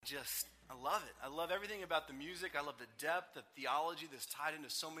I love it. I love everything about the music. I love the depth, the theology that's tied into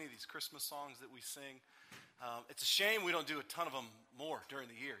so many of these Christmas songs that we sing. It's a shame we don't do a ton of them more during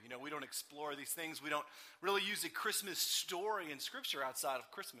the year. You know, we don't explore these things. We don't really use a Christmas story in Scripture outside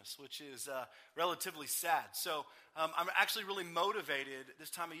of Christmas, which is relatively sad. So I'm actually really motivated this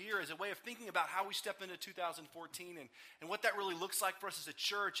time of year as a way of thinking about how we step into 2014 and what that really looks like for us as a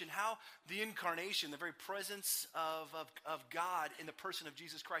church, and how the incarnation, the very presence of God in the person of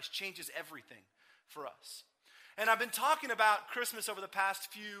Jesus Christ, changes everything for us. And I've been talking about Christmas over the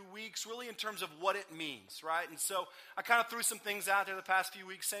past few weeks, really in terms of what it means, right? And so I kind of threw some things out there the past few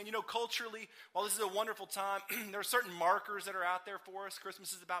weeks saying, you know, culturally, while this is a wonderful time, there are certain markers that are out there for us.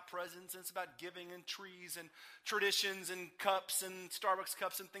 Christmas is about presents, and it's about giving and trees and traditions and cups and Starbucks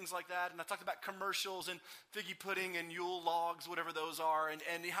cups and things like that. And I talked about commercials and figgy pudding and Yule logs, whatever those are, and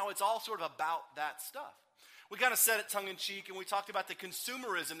how it's all sort of about that stuff. We kind of said it tongue-in-cheek, and we talked about the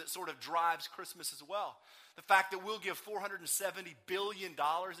consumerism that sort of drives Christmas as well. The fact that we'll give $470 billion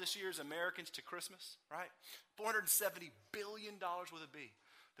this year as Americans to Christmas, right? $470 billion with a B.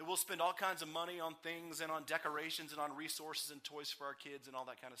 That we'll spend all kinds of money on things and on decorations and on resources and toys for our kids and all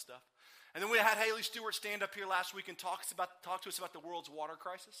that kind of stuff. And then we had Haley Stewart stand up here last week and talk to us about the world's water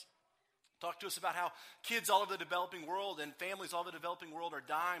crisis. Talk to us about how kids all over the developing world and families all over the developing world are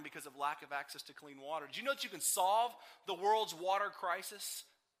dying because of lack of access to clean water. Did you know that you can solve the world's water crisis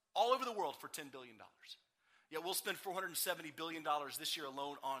all over the world for $10 billion? Yet we'll spend $470 billion this year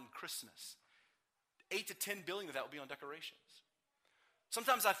alone on Christmas. 8 to 10 billion of that will be on decorations.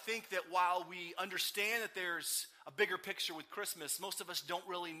 Sometimes I think that while we understand that there's a bigger picture with Christmas, most of us don't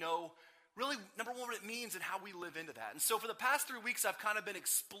really know, number one, what it means and how we live into that. And so for the past 3 weeks, I've kind of been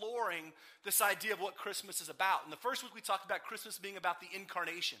exploring this idea of what Christmas is about. And the first week we talked about Christmas being about the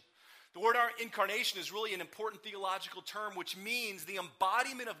incarnation. The word incarnation is really an important theological term, which means the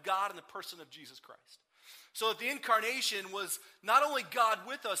embodiment of God in the person of Jesus Christ. So that the incarnation was not only God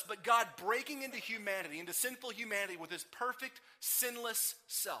with us, but God breaking into humanity, into sinful humanity with his perfect, sinless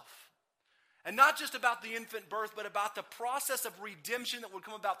self. And not just about the infant birth, but about the process of redemption that would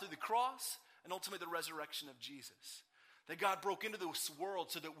come about through the cross and ultimately the resurrection of Jesus. That God broke into this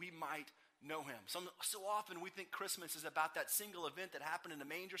world so that we might know him. So often we think Christmas is about that single event that happened in a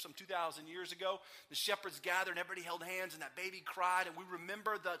manger some 2,000 years ago. The shepherds gathered and everybody held hands and that baby cried, and we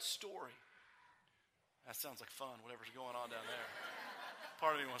remember that story. That sounds like fun, whatever's going on down there.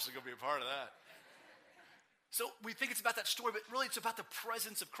 Part of me wants to go be a part of that. So we think it's about that story, but really it's about the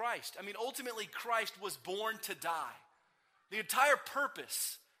presence of Christ. I mean, ultimately Christ was born to die. The entire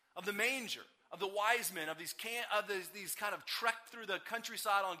purpose of the manger, of the wise men, of these kind of trek through the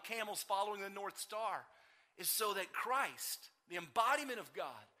countryside on camels following the North Star, is so that Christ, the embodiment of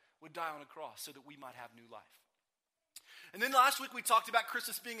God, would die on a cross so that we might have new life. And then last week we talked about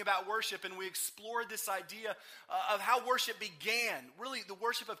Christmas being about worship, and we explored this idea of how worship began. Really, the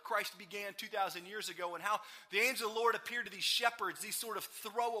worship of Christ began 2,000 years ago, and how the angel of the Lord appeared to these shepherds, these sort of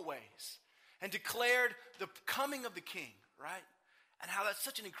throwaways, and declared the coming of the king, right? And how that's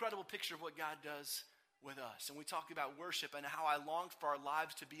such an incredible picture of what God does with us. And we talked about worship and how I longed for our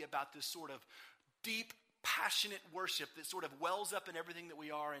lives to be about this sort of deep, passionate worship that sort of wells up in everything that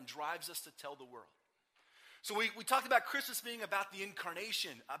we are and drives us to tell the world. So we talked about Christmas being about the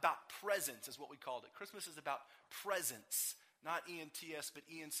incarnation, about presence is what we called it. Christmas is about presence, not E-N-T-S, but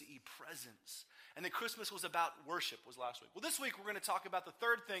E-N-C-E, presence. And then Christmas was about worship, was last week. Well, this week we're going to talk about the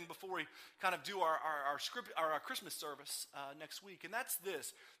third thing before we kind of do our Christmas service next week. And that's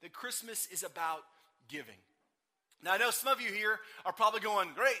this, that Christmas is about giving. Now, I know some of you here are probably going,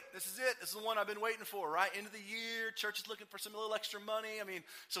 great, this is it. This is the one I've been waiting for, right? End of the year, church is looking for some little extra money. I mean,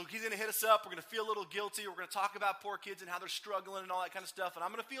 so he's going to hit us up. We're going to feel a little guilty. We're going to talk about poor kids and how they're struggling and all that kind of stuff. And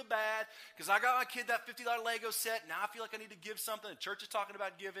I'm going to feel bad because I got my kid that $50 Lego set. Now I feel like I need to give something. The church is talking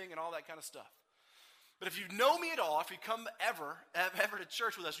about giving and all that kind of stuff. But if you know me at all, if you come ever to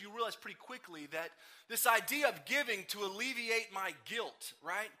church with us, you realize pretty quickly that this idea of giving to alleviate my guilt,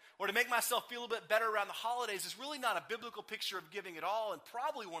 right? Or to make myself feel a bit better around the holidays is really not a biblical picture of giving at all, and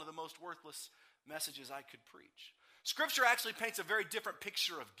probably one of the most worthless messages I could preach. Scripture actually paints a very different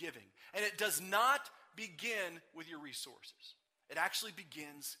picture of giving, and it does not begin with your resources. It actually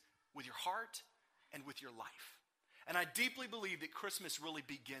begins with your heart and with your life. And I deeply believe that Christmas really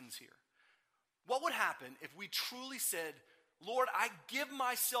begins here. What would happen if we truly said, Lord, I give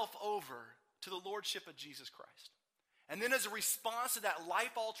myself over to the lordship of Jesus Christ. And then as a response to that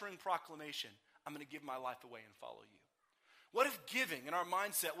life-altering proclamation, I'm going to give my life away and follow you. What if giving in our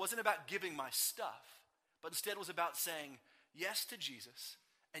mindset wasn't about giving my stuff, but instead was about saying yes to Jesus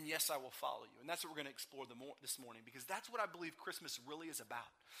and yes, I will follow you. And that's what we're going to explore this morning, because that's what I believe Christmas really is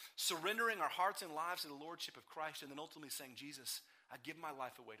about. Surrendering our hearts and lives to the lordship of Christ, and then ultimately saying, Jesus, I give my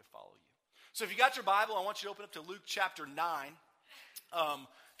life away to follow you. So if you got your Bible, I want you to open up to Luke chapter 9.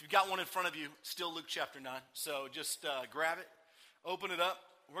 If you've got one in front of you, still Luke chapter 9. So just grab it, open it up.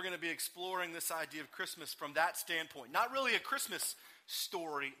 We're going to be exploring this idea of Christmas from that standpoint. Not really a Christmas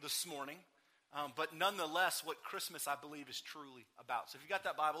story this morning, but nonetheless, what Christmas, I believe, is truly about. So if you got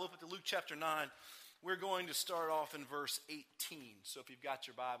that Bible, open to Luke chapter 9. We're going to start off in verse 18. So if you've got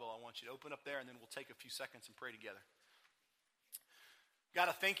your Bible, I want you to open up there, and then we'll take a few seconds and pray together. God,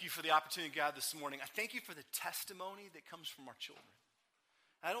 I thank you for the opportunity, God, this morning. I thank you for the testimony that comes from our children.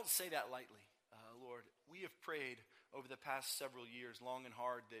 I don't say that lightly, Lord. We have prayed over the past several years, long and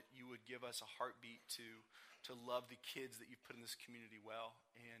hard, that you would give us a heartbeat to love the kids that you've put in this community well.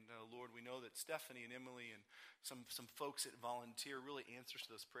 And Lord, we know that Stephanie and Emily and some folks that volunteer really answers to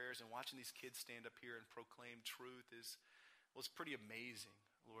those prayers. And watching these kids stand up here and proclaim truth was pretty amazing.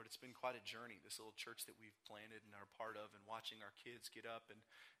 Lord, it's been quite a journey, this little church that we've planted and are a part of, and watching our kids get up and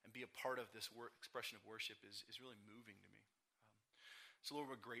be a part of this expression of worship is really moving to me. So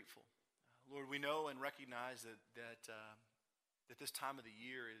Lord, we're grateful. Lord, we know and recognize that this time of the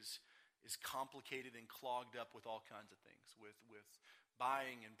year is complicated and clogged up with all kinds of things, with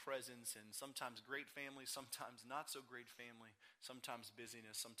buying and presents, and sometimes great family, sometimes not so great family, sometimes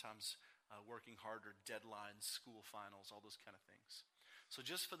busyness, sometimes working harder, deadlines, school finals, all those kind of things. So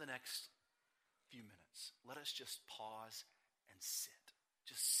just for the next few minutes, let us just pause and sit.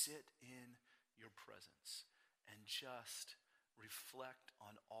 Just sit in your presence and just reflect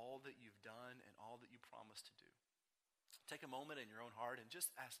on all that you've done and all that you promised to do. Take a moment in your own heart and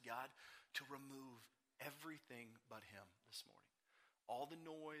just ask God to remove everything but him this morning. All the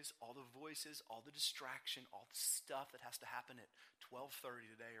noise, all the voices, all the distraction, all the stuff that has to happen at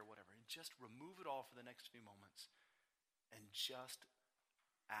 12:30 today or whatever. And just remove it all for the next few moments and just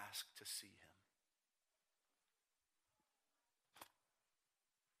ask to see him.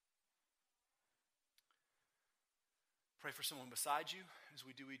 Pray for someone beside you, as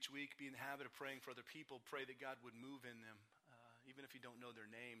we do each week. Be in the habit of praying for other people. Pray that God would move in them. Even if you don't know their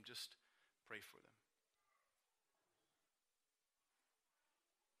name, just pray for them.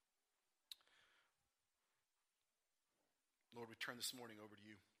 Lord, we turn this morning over to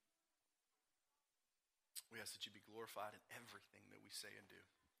you. We ask that you be glorified in everything that we say and do.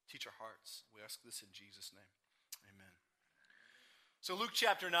 Teach our hearts. We ask this in Jesus' name. Amen. So Luke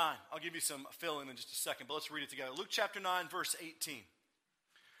chapter 9, I'll give you some fill-in just a second, but let's read it together. Luke chapter 9, verse 18.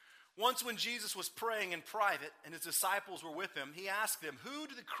 Once when Jesus was praying in private and his disciples were with him, he asked them, "Who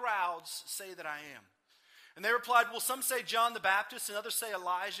do the crowds say that I am?" And they replied, "Well, some say John the Baptist, and others say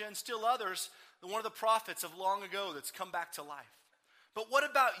Elijah, and still others, one of the prophets of long ago that's come back to life. But what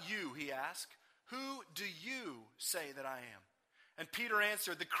about you?" he asked. "Who do you say that I am?" And Peter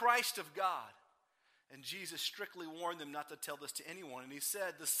answered, "The Christ of God." And Jesus strictly warned them not to tell this to anyone. And he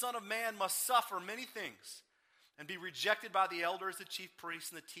said, "The Son of Man must suffer many things and be rejected by the elders, the chief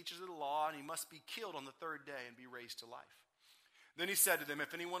priests, and the teachers of the law, and he must be killed on the third day and be raised to life." Then he said to them,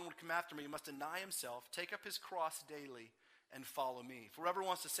 "If anyone would come after me, he must deny himself, take up his cross daily, and follow me. For whoever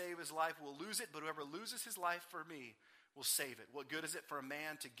wants to save his life will lose it, but whoever loses his life for me will save it. What good is it for a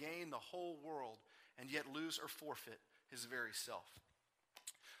man to gain the whole world and yet lose or forfeit his very self?"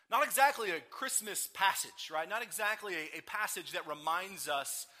 Not exactly a Christmas passage, right? Not exactly a passage that reminds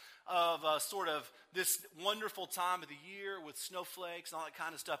us of sort of this wonderful time of the year with snowflakes and all that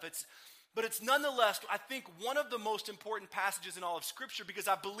kind of stuff. But it's nonetheless, I think, one of the most important passages in all of Scripture, because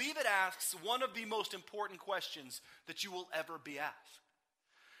I believe it asks one of the most important questions that you will ever be asked.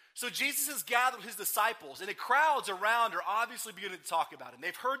 So Jesus has gathered his disciples, and the crowds around are obviously beginning to talk about him.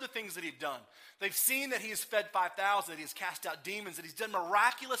 They've heard the things that he's done. They've seen that he has fed 5,000, that he has cast out demons, that he's done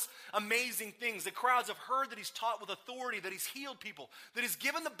miraculous, amazing things. The crowds have heard that he's taught with authority, that he's healed people, that he's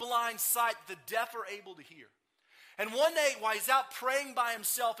given the blind sight, that the deaf are able to hear. And one day, while he's out praying by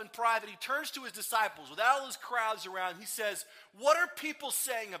himself in private, he turns to his disciples with all those crowds around. He says, "What are people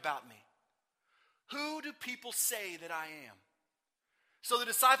saying about me? Who do people say that I am?" So the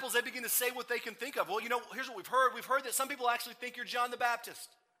disciples, they begin to say what they can think of. Well, here's what we've heard. We've heard that some people actually think you're John the Baptist,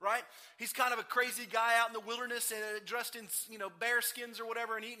 right? He's kind of a crazy guy out in the wilderness and dressed in, bear skins or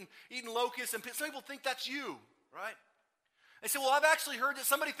whatever and eating locusts. And some people think that's you, right? They say, "Well, I've actually heard that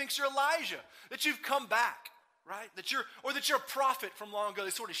somebody thinks you're Elijah, that you've come back, right? That you're a prophet from long ago."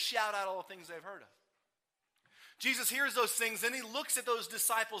 They sort of shout out all the things they've heard of. Jesus hears those things, and he looks at those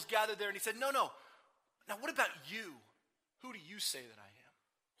disciples gathered there, and he said, No. Now, what about you? Who do you say that I am?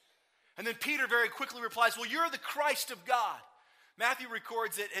 And then Peter very quickly replies, "Well, you're the Christ of God." Matthew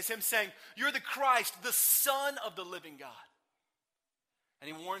records it as him saying, "You're the Christ, the Son of the living God." And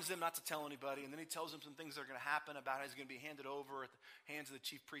he warns them not to tell anybody. And then he tells them some things that are going to happen about how he's going to be handed over at the hands of the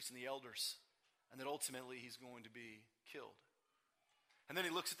chief priests and the elders. And that ultimately he's going to be killed. And then he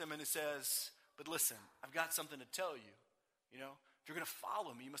looks at them and he says, "But listen, I've got something to tell you. If you're going to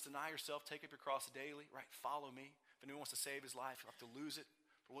follow me, you must deny yourself, take up your cross daily, right? Follow me. If anyone wants to save his life, he'll have to lose it.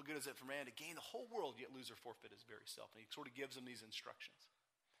 For what good is it for man to gain the whole world, yet lose or forfeit his very self?" And he sort of gives them these instructions.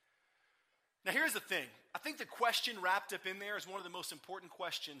 Now here's the thing. I think the question wrapped up in there is one of the most important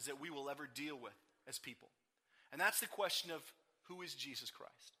questions that we will ever deal with as people. And that's the question of, who is Jesus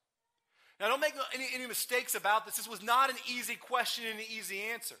Christ? Now don't make any mistakes about this. This was not an easy question and an easy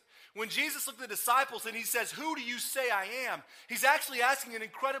answer. When Jesus looked at the disciples and he says, "Who do you say I am?" He's actually asking an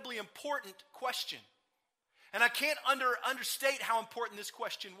incredibly important question. And I can't understate how important this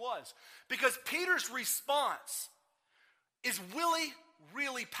question was. Because Peter's response is really,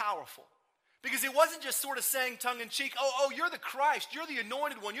 really powerful. Because he wasn't just sort of saying tongue-in-cheek, oh, you're the Christ, you're the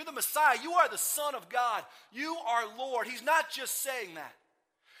anointed one, you're the Messiah, you are the Son of God, you are Lord. He's not just saying that.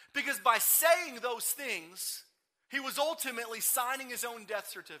 Because by saying those things, he was ultimately signing his own death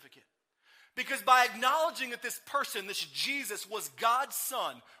certificate. Because by acknowledging that this person, this Jesus, was God's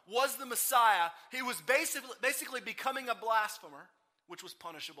Son, was the Messiah, he was basically becoming a blasphemer, which was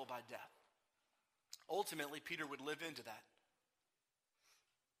punishable by death. Ultimately, Peter would live into that.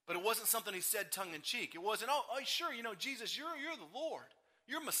 But it wasn't something he said tongue-in-cheek. It wasn't, oh sure, Jesus, you're the Lord.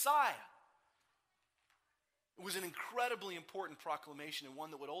 You're Messiah. It was an incredibly important proclamation and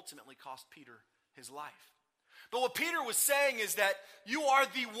one that would ultimately cost Peter his life. But what Peter was saying is that you are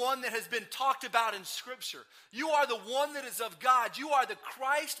the one that has been talked about in Scripture. You are the one that is of God. You are the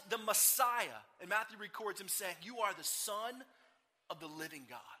Christ, the Messiah. And Matthew records him saying, "You are the Son of the living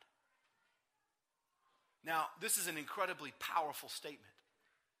God." Now, this is an incredibly powerful statement.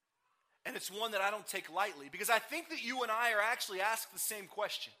 And it's one that I don't take lightly, because I think that you and I are actually asked the same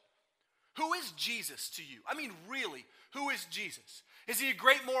question. Who is Jesus to you? I mean, really, who is Jesus? Is he a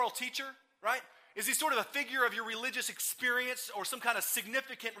great moral teacher, right? Is he sort of a figure of your religious experience or some kind of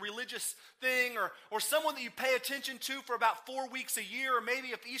significant religious thing, or someone that you pay attention to for about 4 weeks a year, or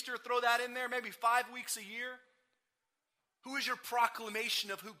maybe if Easter, throw that in there, maybe 5 weeks a year? Who is your proclamation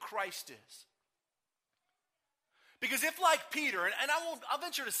of who Christ is? Because if, like Peter, and I'll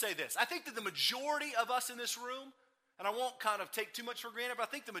venture to say this, I think that the majority of us in this room, and I won't kind of take too much for granted, but I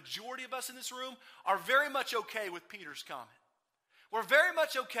think the majority of us in this room are very much okay with Peter's comment. We're very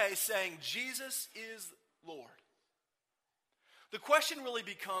much okay saying Jesus is Lord. The question really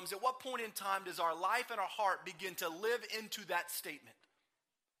becomes, at what point in time does our life and our heart begin to live into that statement?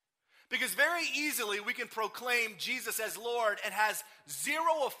 Because very easily we can proclaim Jesus as Lord and has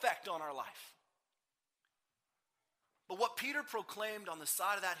zero effect on our life. But what Peter proclaimed on the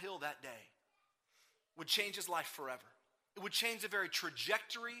side of that hill that day would change his life forever. It would change the very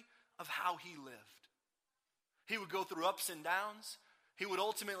trajectory of how he lived. He would go through ups and downs. He would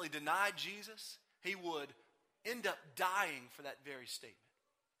ultimately deny Jesus. He would end up dying for that very statement.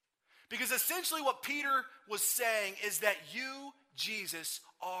 Because essentially what Peter was saying is that you, Jesus,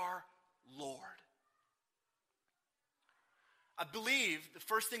 are Lord. I believe the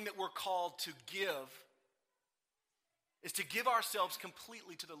first thing that we're called to give is to give ourselves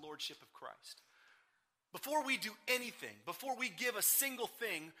completely to the lordship of Christ. Before we do anything, before we give a single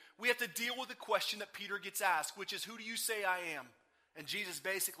thing, we have to deal with the question that Peter gets asked, which is, who do you say I am? And Jesus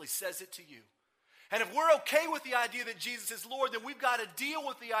basically says it to you. And if we're okay with the idea that Jesus is Lord, then we've got to deal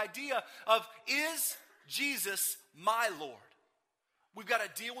with the idea of, is Jesus my Lord? We've got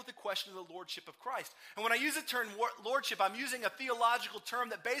to deal with the question of the lordship of Christ. And when I use the term lordship, I'm using a theological term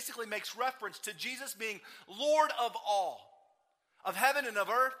that basically makes reference to Jesus being Lord of all, of heaven and of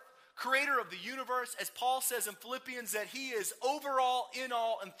earth, creator of the universe, as Paul says in Philippians, that he is over all, in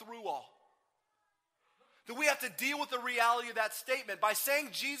all, and through all. That we have to deal with the reality of that statement. By saying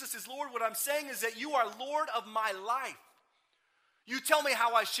Jesus is Lord, what I'm saying is that you are Lord of my life. You tell me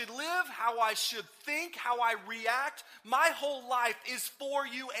how I should live, how I should think, how I react. My whole life is for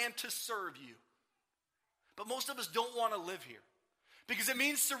you and to serve you. But most of us don't want to live here, because it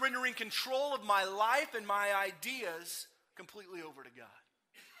means surrendering control of my life and my ideas completely over to God.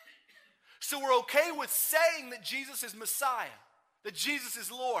 So we're okay with saying that Jesus is Messiah, that Jesus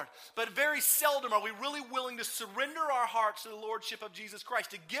is Lord, but very seldom are we really willing to surrender our hearts to the lordship of Jesus Christ,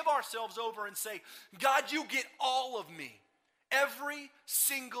 to give ourselves over and say, God, you get all of me. Every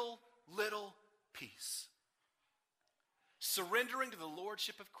single little piece. Surrendering to the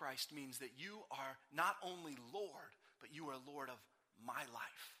lordship of Christ means that you are not only Lord, but you are Lord of my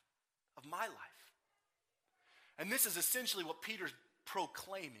life. Of my life. And this is essentially what Peter's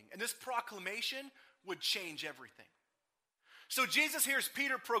proclaiming. And this proclamation would change everything. So Jesus hears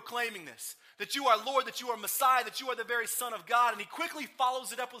Peter proclaiming this, that you are Lord, that you are Messiah, that you are the very Son of God. And he quickly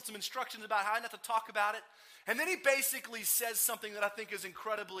follows it up with some instructions about how not to talk about it. And then he basically says something that I think is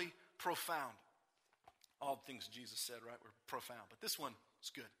incredibly profound. All the things Jesus said, right, were profound. But this one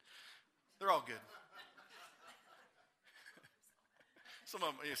is good. They're all good. Some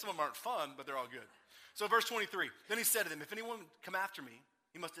of them aren't fun, but they're all good. So verse 23, then he said to them, if anyone come after me,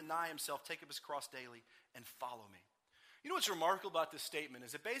 he must deny himself, take up his cross daily, and follow me. You know what's remarkable about this statement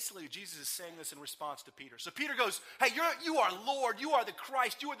is that basically Jesus is saying this in response to Peter. So Peter goes, hey, you are Lord, you are the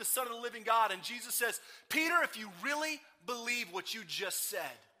Christ, you are the Son of the living God. And Jesus says, Peter, if you really believe what you just said,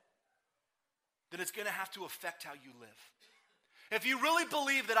 then it's going to have to affect how you live. If you really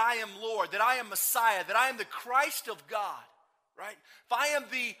believe that I am Lord, that I am Messiah, that I am the Christ of God, right? If I am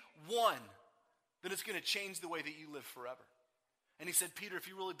the one, then it's going to change the way that you live forever. And he said, Peter, if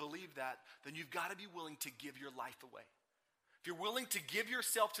you really believe that, then you've got to be willing to give your life away. If you're willing to give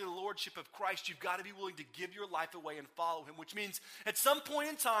yourself to the lordship of Christ, you've got to be willing to give your life away and follow him, which means at some point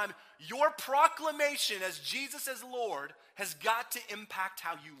in time, your proclamation as Jesus as Lord has got to impact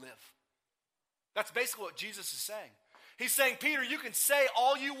how you live. That's basically what Jesus is saying. He's saying, Peter, you can say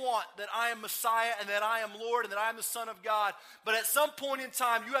all you want that I am Messiah and that I am Lord and that I am the Son of God, but at some point in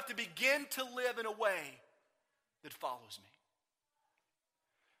time, you have to begin to live in a way that follows me.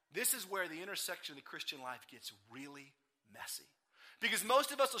 This is where the intersection of the Christian life gets really messy. Because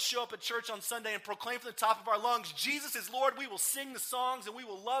most of us will show up at church on Sunday and proclaim from the top of our lungs, Jesus is Lord. We will sing the songs and we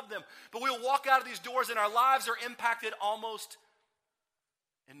will love them. But we will walk out of these doors and our lives are impacted almost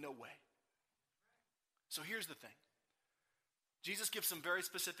in no way. So here's the thing. Jesus gives some very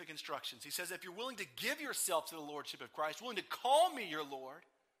specific instructions. He says, if you're willing to give yourself to the lordship of Christ, willing to call me your Lord,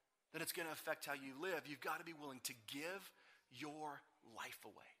 then it's going to affect how you live. You've got to be willing to give your life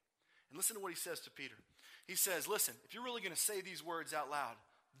away. And listen to what he says to Peter. He says, listen, if you're really going to say these words out loud,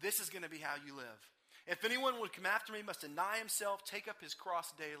 this is going to be how you live. If anyone would come after me, he must deny himself, take up his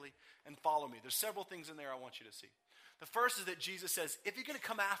cross daily, and follow me. There's several things in there I want you to see. The first is that Jesus says, if you're going to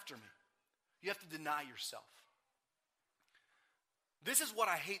come after me, you have to deny yourself. This is what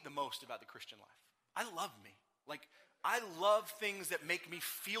I hate the most about the Christian life. I love me. Like, I love things that make me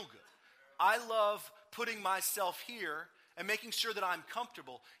feel good. I love putting myself here and making sure that I'm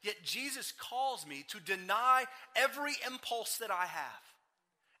comfortable. Yet Jesus calls me to deny every impulse that I have.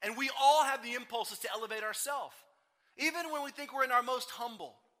 And we all have the impulses to elevate ourselves. Even when we think we're in our most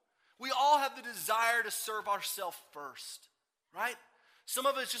humble, we all have the desire to serve ourselves first, right? Some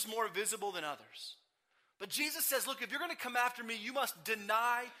of it's just more visible than others. But Jesus says, look, if you're going to come after me, you must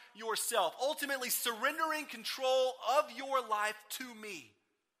deny yourself, ultimately surrendering control of your life to me.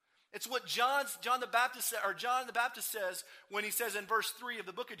 It's what John the Baptist says when he says in verse 3 of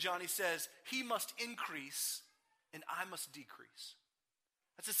the book of John, he says, he must increase and I must decrease.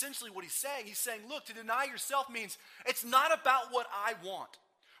 That's essentially what he's saying. He's saying, look, to deny yourself means it's not about what I want,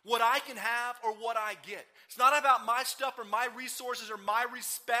 what I can have or what I get. It's not about my stuff or my resources or my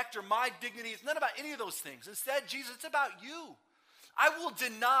respect or my dignity. It's not about any of those things. Instead, Jesus, it's about you. I will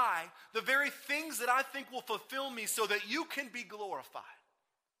deny the very things that I think will fulfill me so that you can be glorified.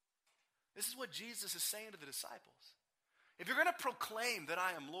 This is what Jesus is saying to the disciples. If you're going to proclaim that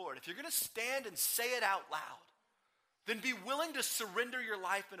I am Lord, if you're going to stand and say it out loud, then be willing to surrender your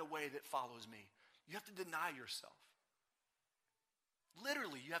life in a way that follows me. You have to deny yourself.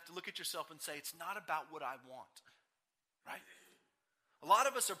 Literally, you have to look at yourself and say, it's not about what I want, right? A lot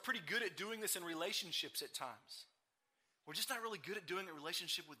of us are pretty good at doing this in relationships at times. We're just not really good at doing a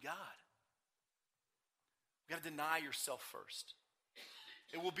relationship with God. You've got to deny yourself first.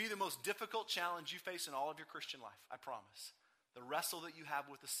 It will be the most difficult challenge you face in all of your Christian life, I promise. The wrestle that you have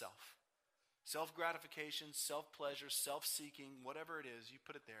with the self. Self-gratification, self-pleasure, self-seeking, whatever it is, you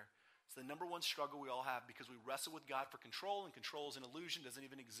put it there. It's the number one struggle we all have because we wrestle with God for control, and control is an illusion, doesn't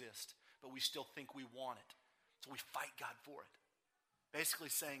even exist. But we still think we want it. So we fight God for it.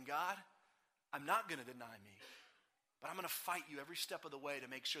 Basically saying, God, I'm not going to deny me, but I'm going to fight you every step of the way to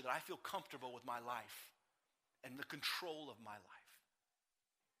make sure that I feel comfortable with my life and the control of my life.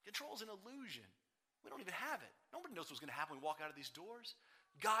 Control is an illusion. We don't even have it. Nobody knows what's going to happen when we walk out of these doors.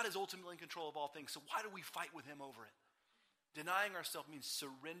 God is ultimately in control of all things, so why do we fight with him over it? Denying ourselves means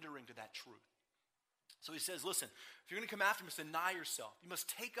surrendering to that truth. So he says, listen, if you're going to come after me, you must deny yourself. You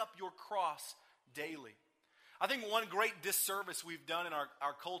must take up your cross daily. I think one great disservice we've done in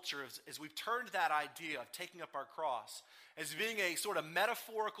our culture is we've turned that idea of taking up our cross as being a sort of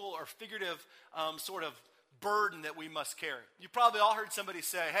metaphorical or figurative sort of burden that we must carry. You probably all heard somebody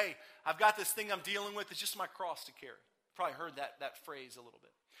say, hey, I've got this thing I'm dealing with. It's just my cross to carry. Probably heard that phrase a little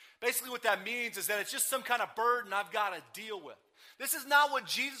bit. Basically what that means is that it's just some kind of burden I've got to deal with. This is not what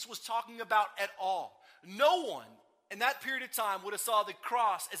Jesus was talking about at all. No one in that period of time would have saw the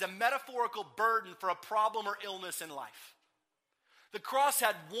cross as a metaphorical burden for a problem or illness in life. The cross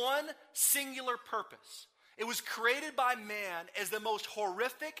had one singular purpose. It was created by man as the most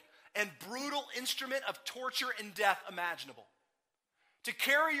horrific and brutal instrument of torture and death imaginable. To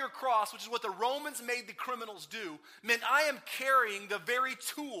carry your cross, which is what the Romans made the criminals do, meant I am carrying the very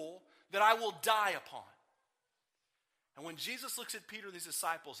tool that I will die upon. And when Jesus looks at Peter and his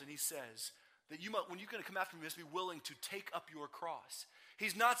disciples and he says that when you're going to come after me, you must be willing to take up your cross.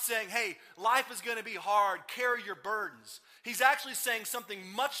 He's not saying, hey, life is going to be hard, carry your burdens. He's actually saying something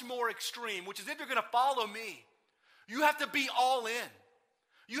much more extreme, which is if you're going to follow me, you have to be all in.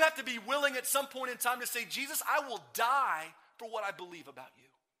 You have to be willing at some point in time to say, Jesus, I will die for what I believe about you.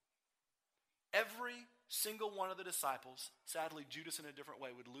 Every single one of the disciples, sadly Judas in a different way,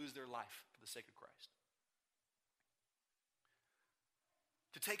 would lose their life for the sake of Christ.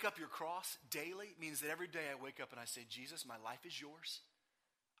 To take up your cross daily means that every day I wake up and I say, Jesus, my life is yours.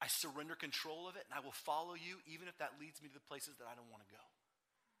 I surrender control of it and I will follow you even if that leads me to the places that I don't want to go.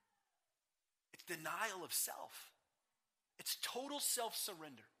 It's denial of self. It's total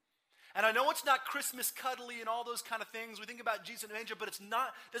self-surrender. And I know it's not Christmas cuddly and all those kind of things. We think about Jesus in the manger, but it's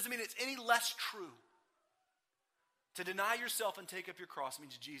not, doesn't mean it's any less true. To deny yourself and take up your cross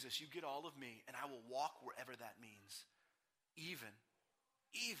means, Jesus, you get all of me and I will walk wherever that means. Even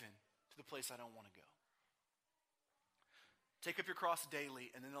to the place I don't want to go. Take up your cross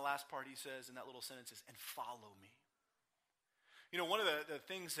daily, and then the last part he says in that little sentence is, and follow me. You know, one of the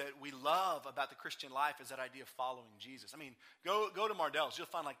things that we love about the Christian life is that idea of following Jesus. I mean, go to Mardel's. You'll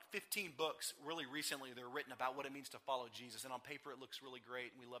find like 15 books really recently that are written about what it means to follow Jesus. And on paper, it looks really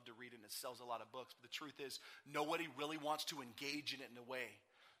great, and we love to read it, and it sells a lot of books. But the truth is, nobody really wants to engage in it in a way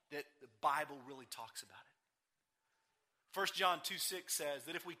that the Bible really talks about it. 1 John 2:6 says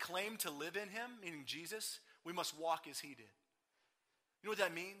that if we claim to live in him, meaning Jesus, we must walk as he did. You know what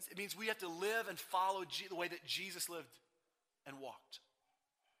that means? It means we have to live and follow the way that Jesus lived and walked.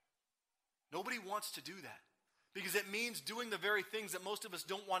 Nobody wants to do that because it means doing the very things that most of us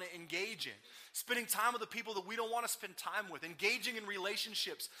don't want to engage in. Spending time with the people that we don't want to spend time with. Engaging in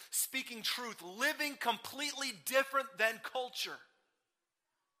relationships. Speaking truth. Living completely different than culture.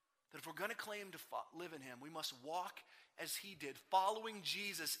 That if we're going to claim to live in him, we must walk as he did. Following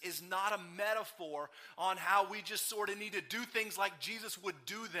Jesus is not a metaphor on how we just sort of need to do things like Jesus would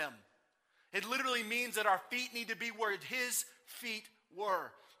do them. It literally means that our feet need to be where his feet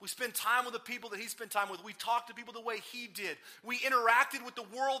were. We spend time with the people that he spent time with. We talked to people the way he did. We interacted with the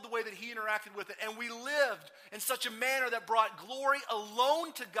world the way that he interacted with it. And we lived in such a manner that brought glory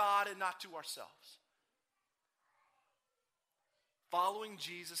alone to God and not to ourselves. Following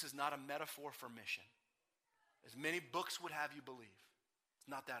Jesus is not a metaphor for mission, as many books would have you believe. It's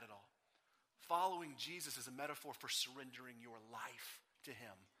not that at all. Following Jesus is a metaphor for surrendering your life to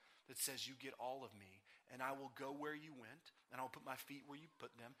him that says, you get all of me, and I will go where you went, and I will put my feet where you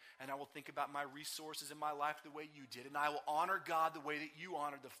put them, and I will think about my resources in my life the way you did, and I will honor God the way that you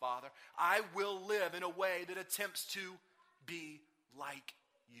honored the Father. I will live in a way that attempts to be like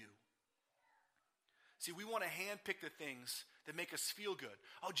you. See, we want to handpick the things that make us feel good.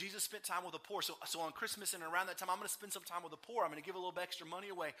 Oh, Jesus spent time with the poor. So on Christmas and around that time, I'm going to spend some time with the poor. I'm going to give a little bit extra money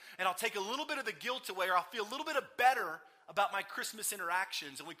away. And I'll take a little bit of the guilt away, or I'll feel a little bit better about my Christmas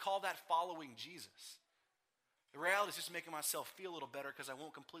interactions. And we call that following Jesus. The reality is just making myself feel a little better because I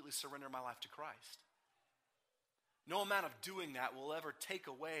won't completely surrender my life to Christ. No amount of doing that will ever take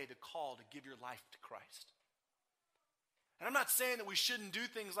away the call to give your life to Christ. And I'm not saying that we shouldn't do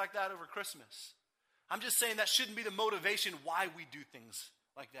things like that over Christmas. I'm just saying that shouldn't be the motivation why we do things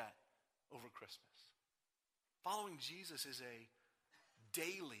like that over Christmas. Following Jesus is a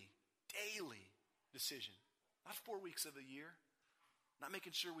daily decision. Not 4 weeks of the year. Not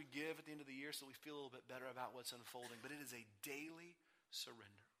making sure we give at the end of the year so we feel a little bit better about what's unfolding. But it is a daily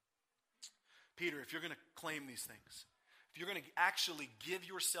surrender. Peter, if you're going to claim these things, if you're going to actually give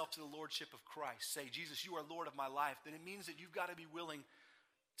yourself to the lordship of Christ, say, Jesus, you are Lord of my life, then it means that you've got to be willing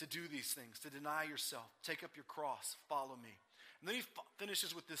to do these things, to deny yourself, take up your cross, follow me. And then he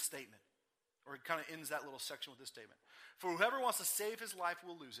finishes with this statement, or he kind of ends that little section with this statement. For whoever wants to save his life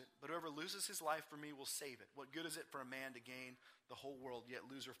will lose it, but whoever loses his life for me will save it. What good is it for a man to gain the whole world,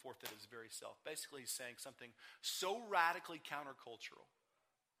 yet lose or forfeit his very self? Basically, he's saying something so radically countercultural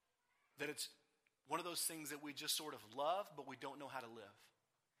that it's one of those things that we just sort of love, but we don't know how to live.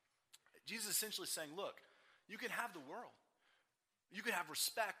 Jesus is essentially saying, look, You can have the world. You can have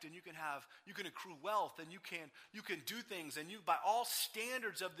respect, and you can accrue wealth, and you can do things, and you, by all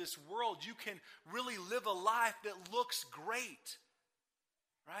standards of this world, you can really live a life that looks great,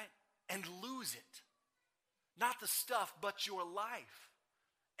 right? And lose it. Not the stuff, but your life.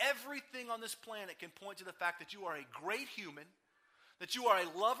 Everything on this planet can point to the fact that you are a great human, that you are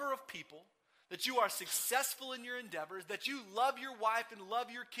a lover of people, that you are successful in your endeavors, that you love your wife and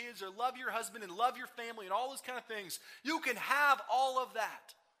love your kids or love your husband and love your family and all those kind of things. You can have all of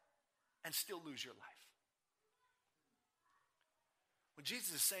that and still lose your life. What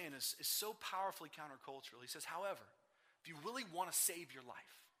Jesus is saying is so powerfully countercultural. He says, however, if you really want to save your life,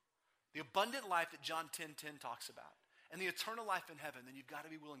 the abundant life that John 10:10 talks about, and the eternal life in heaven, then you've got to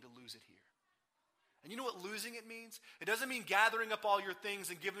be willing to lose it here. And you know what losing it means? It doesn't mean gathering up all your things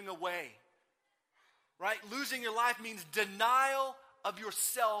and giving away. Right? Losing your life means denial of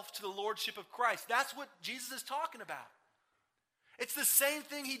yourself to the lordship of Christ. That's what Jesus is talking about. It's the same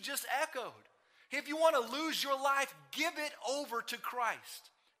thing he just echoed. If you want to lose your life, give it over to Christ.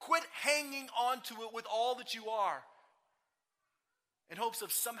 Quit hanging on to it with all that you are in hopes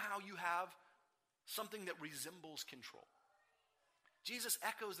of somehow you have something that resembles control. Jesus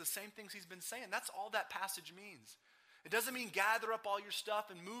echoes the same things he's been saying. That's all that passage means. It doesn't mean gather up all your stuff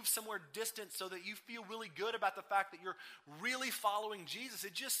and move somewhere distant so that you feel really good about the fact that you're really following Jesus.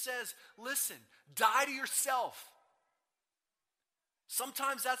 It just says, listen, die to yourself.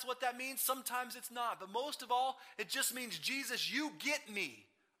 Sometimes that's what that means, sometimes it's not. But most of all, it just means, Jesus, you get me,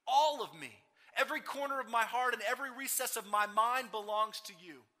 all of me. Every corner of my heart and every recess of my mind belongs to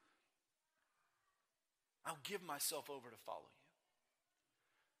you. I'll give myself over to follow you.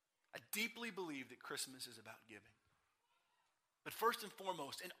 I deeply believe that Christmas is about giving. But first and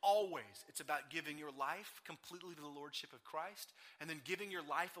foremost, and always, it's about giving your life completely to the lordship of Christ, and then giving your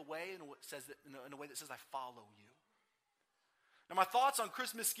life away in a way that says, I follow you. Now, my thoughts on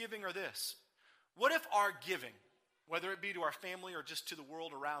Christmas giving are this. What if our giving, whether it be to our family or just to the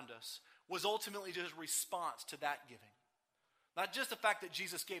world around us, was ultimately just a response to that giving? Not just the fact that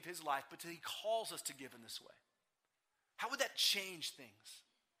Jesus gave his life, but that he calls us to give in this way. How would that change things?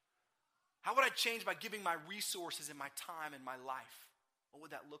 How would I change by giving my resources and my time and my life? What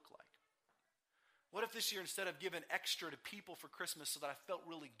would that look like? What if this year, instead of giving extra to people for Christmas so that I felt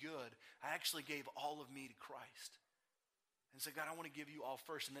really good, I actually gave all of me to Christ? And said, God, I want to give you all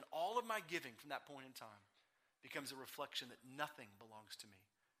first. And then all of my giving from that point in time becomes a reflection that nothing belongs to me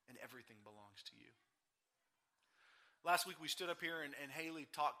and everything belongs to you. Last week we stood up here and Haley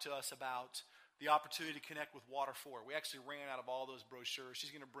talked to us about the opportunity to connect with Water For. We actually ran out of all those brochures.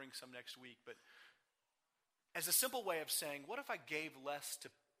 She's going to bring some next week. But as a simple way of saying, what if I gave less to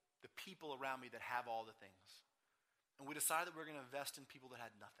the people around me that have all the things? And we decided that we're going to invest in people that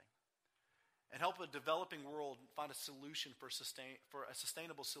had nothing. And help a developing world find a solution for a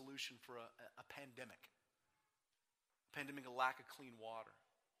sustainable solution for a pandemic. A pandemic of lack of clean water.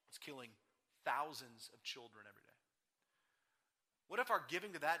 It's killing thousands of children every day. What if our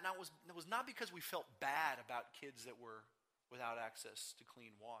giving to that was not because we felt bad about kids that were without access to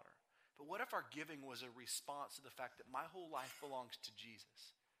clean water, but what if our giving was a response to the fact that my whole life belongs to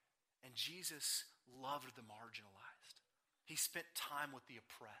Jesus, and Jesus loved the marginalized. He spent time with the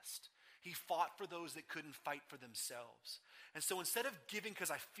oppressed. He fought for those that couldn't fight for themselves. And so instead of giving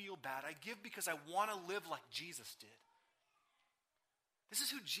because I feel bad, I give because I want to live like Jesus did. This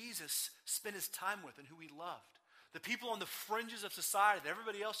is who Jesus spent his time with and who he loved. The people on the fringes of society that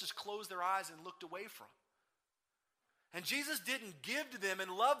everybody else just closed their eyes and looked away from. And Jesus didn't give to them and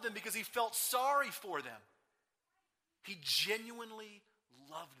love them because he felt sorry for them. He genuinely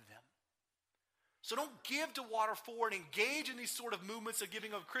loved them. So don't give to Water For and engage in these sort of movements of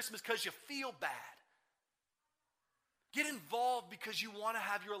giving of Christmas because you feel bad. Get involved because you want to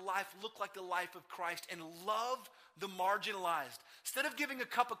have your life look like the life of Christ and love the marginalized. Instead of giving a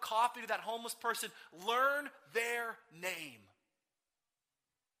cup of coffee to that homeless person, learn their name.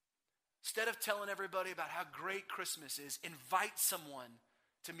 Instead of telling everybody about how great Christmas is, invite someone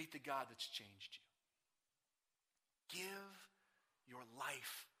to meet the God that's changed you. Give your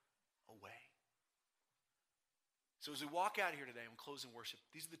life away. So as we walk out here today and close in worship,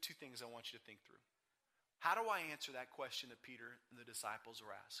 these are the two things I want you to think through. How do I answer that question that Peter and the disciples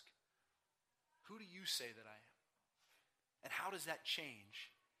were asked? Who do you say that I am? And how does that change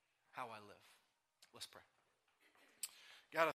how I live? Let's pray.